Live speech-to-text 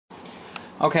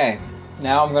Okay,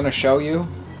 now I'm going to show you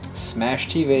Smash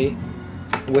TV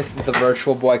with the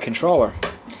Virtual Boy controller.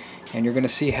 And you're going to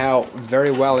see how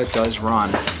very well it does run.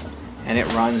 And it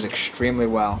runs extremely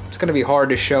well. It's going to be hard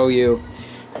to show you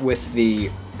with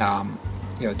the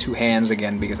two hands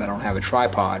again because I don't have a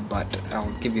tripod, but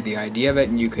I'll give you the idea of it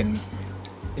and you can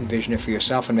envision it for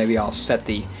yourself, and maybe I'll set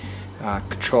the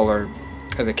controller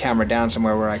or the camera down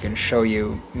somewhere where I can show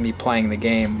you me playing the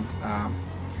game.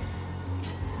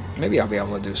 Maybe I'll be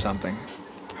able to do something.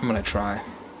 I'm going to try.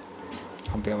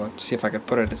 I'll be able to see if I could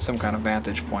put it at some kind of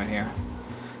vantage point here.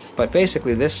 But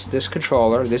basically this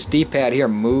controller, this D-pad here,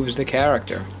 moves the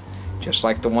character, just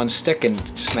like the one stick in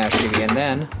Smash TV, and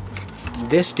then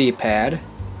this D-pad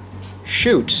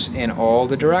shoots in all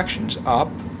the directions, up,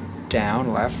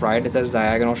 down, left, right. It does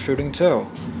diagonal shooting too.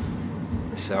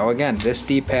 So again, this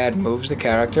D-pad moves the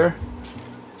character.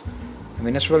 I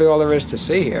mean, that's really all there is to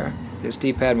see here. This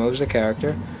D-pad moves the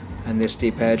character, and this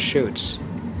D-pad shoots.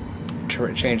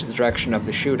 Change the direction of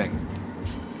the shooting.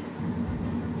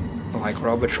 Like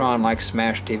Robotron, like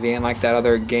Smash TV, and like that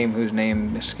other game whose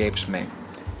name escapes me.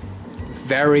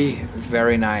 Very,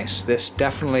 very nice. This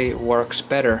definitely works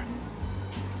better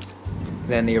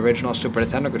than the original Super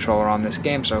Nintendo controller on this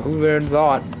game, so who would have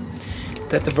thought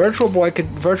that the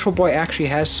Virtual Boy actually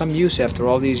has some use after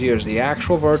all these years. The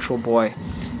actual Virtual Boy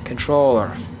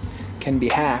controller can be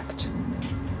hacked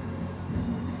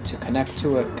to connect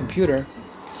to a computer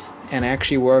and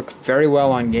actually work very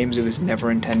well on games it was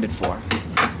never intended for.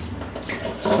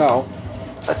 So,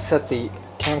 let's set the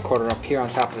camcorder up here on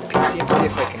top of the PC and see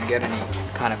if I can get any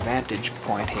kind of vantage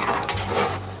point here.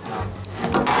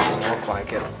 Doesn't look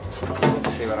like it.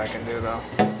 Let's see what I can do though.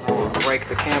 I won't break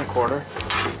the camcorder.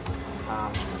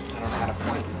 I don't know how to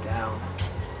point it down.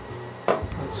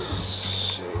 Let's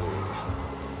see.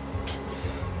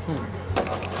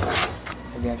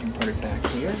 Maybe I can put it back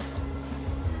here.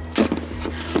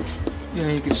 Yeah,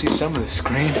 you can see some of the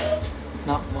screen.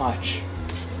 Not much.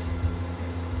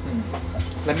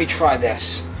 Let me try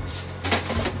this.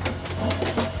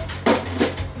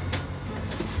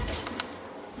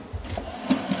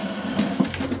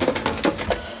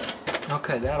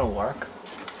 Okay, that'll work.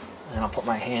 And I'll put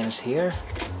my hands here.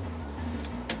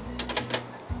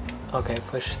 Okay,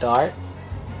 push start.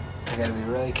 I gotta be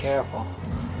really careful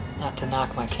not to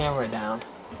knock my camera down.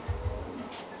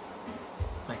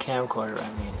 My camcorder, I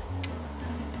mean.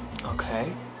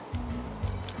 Okay.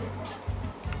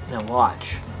 Now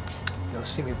watch. You'll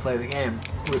see me play the game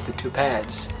with the two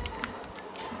pads.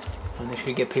 And this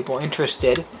should get people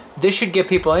interested. This should get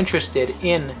people interested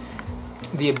in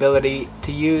the ability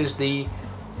to use the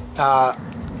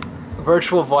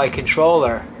Virtual Boy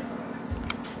controller.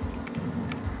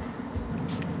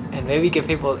 And maybe get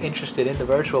people interested in the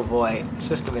Virtual Boy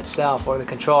system itself, or the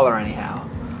controller anyhow.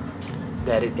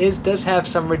 That it does have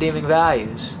some redeeming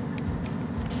values.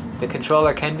 The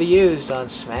controller can be used on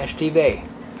Smash TV.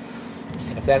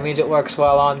 And if that means it works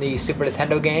well on the Super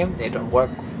Nintendo game, it'll work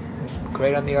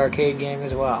great on the arcade game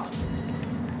as well.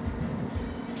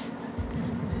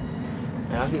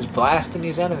 And I'm just blasting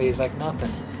these enemies like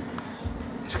nothing.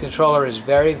 This controller is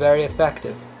very, very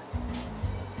effective.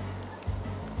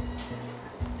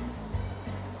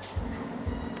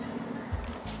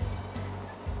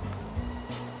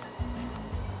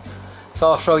 So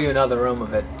I'll show you another room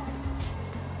of it.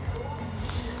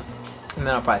 And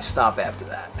then I'll probably stop after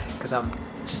that, because I'm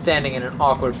standing in an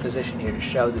awkward position here to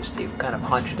show this to you, kind of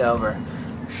hunched over.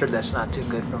 I'm sure that's not too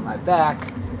good for my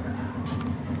back,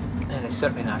 and it's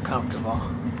certainly not comfortable.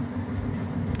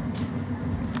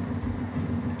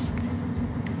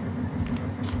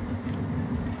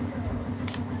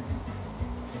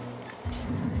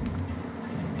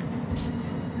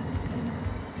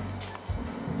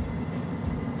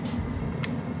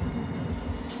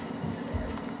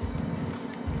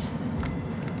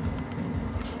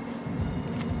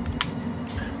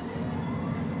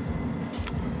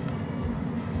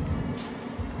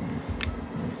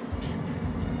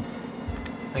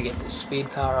 I get the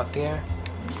speed power up here.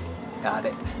 Got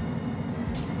it.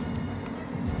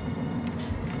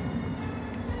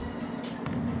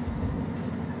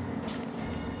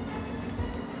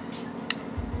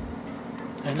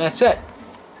 And that's it.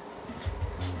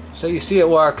 So you see it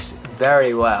works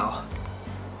very well.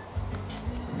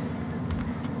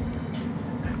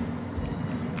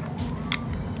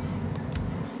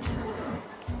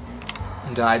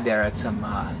 Died there at some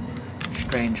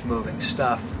strange moving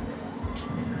stuff.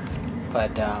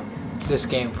 But this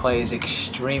game plays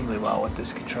extremely well with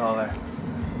this controller.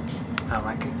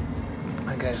 My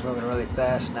guy's moving really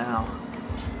fast now.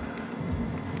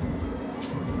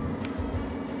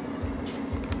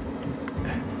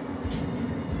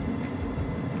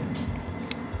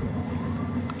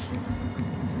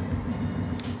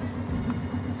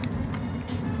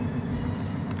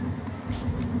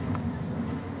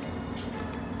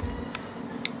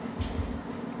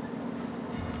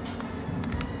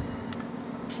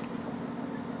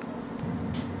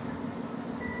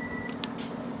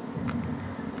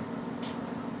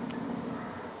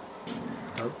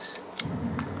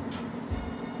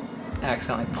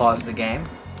 accidentally paused the game.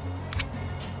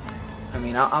 I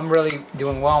mean, I'm really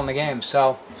doing well in the game,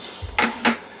 so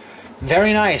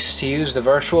very nice to use the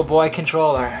Virtual Boy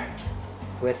controller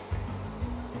with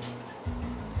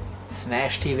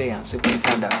SNES TV on Super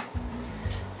Nintendo.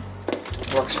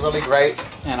 Works really great,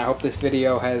 and I hope this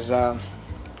video has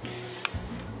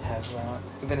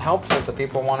been helpful to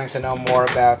people wanting to know more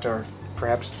about, or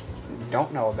perhaps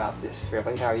don't know about this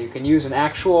really, how you can use an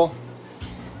actual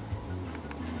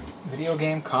video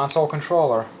game console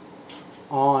controller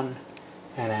on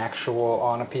a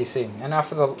PC. And now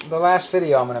for the last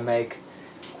video I'm going to make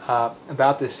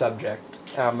about this subject,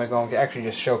 I'm going to actually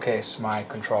just showcase my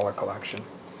controller collection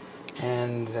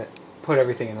and put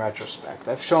everything in retrospect.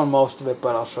 I've shown most of it,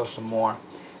 but I'll show some more.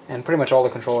 And pretty much all the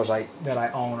controllers that I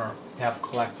own or have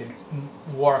collected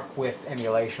work with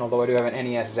emulation, although I do have an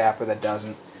NES Zapper that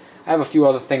doesn't. I have a few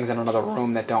other things in another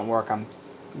room that don't work. I'm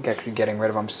actually getting rid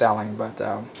of them, selling, but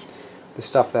the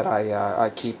stuff that I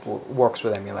keep works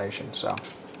with emulation, so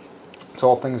it's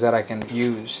all things that I can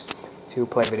use to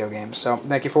play video games. So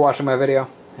thank you for watching my video,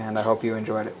 and I hope you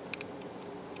enjoyed it.